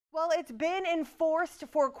It's been enforced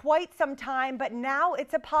for quite some time, but now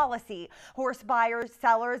it's a policy. Horse buyers,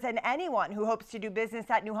 sellers, and anyone who hopes to do business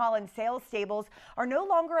at New Holland sales stables are no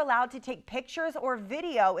longer allowed to take pictures or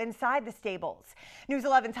video inside the stables. News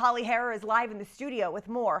 11's Holly Harrer is live in the studio with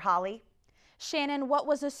more. Holly. Shannon, what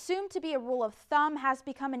was assumed to be a rule of thumb has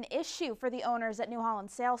become an issue for the owners at New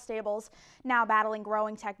Holland sales stables. Now battling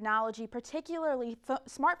growing technology, particularly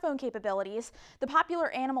smartphone capabilities, the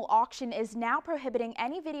popular animal auction is now prohibiting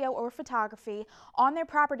any video or photography on their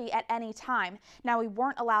property at any time. Now, we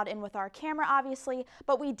weren't allowed in with our camera, obviously,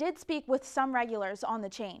 but we did speak with some regulars on the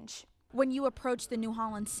change. When you approach the New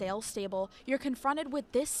Holland sales stable, you're confronted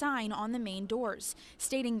with this sign on the main doors,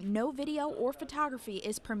 stating no video or photography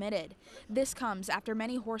is permitted. This comes after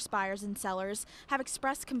many horse buyers and sellers have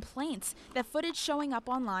expressed complaints that footage showing up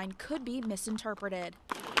online could be misinterpreted.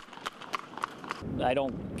 I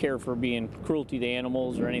don't care for being cruelty to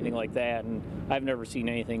animals or anything like that, and I've never seen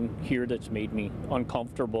anything here that's made me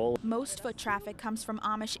uncomfortable. Most foot traffic comes from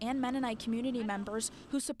Amish and Mennonite community members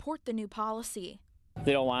who support the new policy.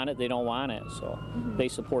 They don't want it, they don't want it, so they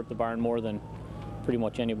support the barn more than pretty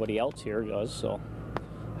much anybody else here does, so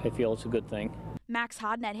I feel it's a good thing. Max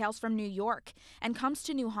Hodnett hails from New York and comes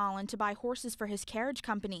to New Holland to buy horses for his carriage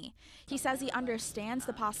company. He says he understands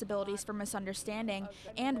the possibilities for misunderstanding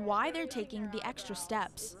and why they're taking the extra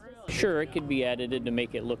steps. Sure, it could be edited to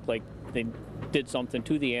make it look like they did something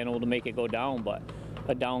to the animal to make it go down, but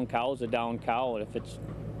a down cow is a down cow, and if it's,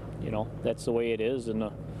 that's the way it is in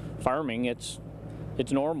the farming, it's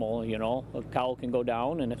normal, a cow can go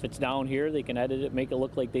down, and if it's down here, they can edit it, make it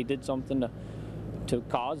look like they did something to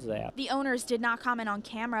cause that. The owners did not comment on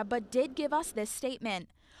camera, but did give us this statement.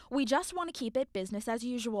 We just want to keep it business as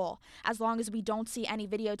usual. As long as we don't see any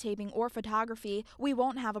videotaping or photography, we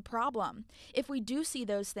won't have a problem. If we do see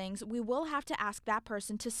those things, we will have to ask that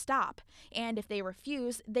person to stop. And if they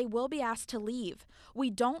refuse, they will be asked to leave. We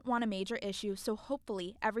don't want a major issue, so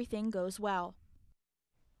hopefully everything goes well.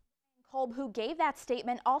 Kolb, who gave that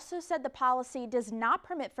statement, also said the policy does not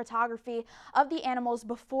permit photography of the animals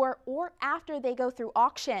before or after they go through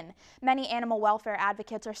auction. Many animal welfare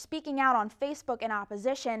advocates are speaking out on Facebook in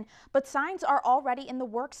opposition, but signs are already in the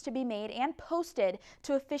works to be made and posted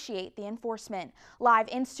to officiate the enforcement. Live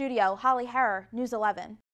in studio, Holly Harrer, News 11.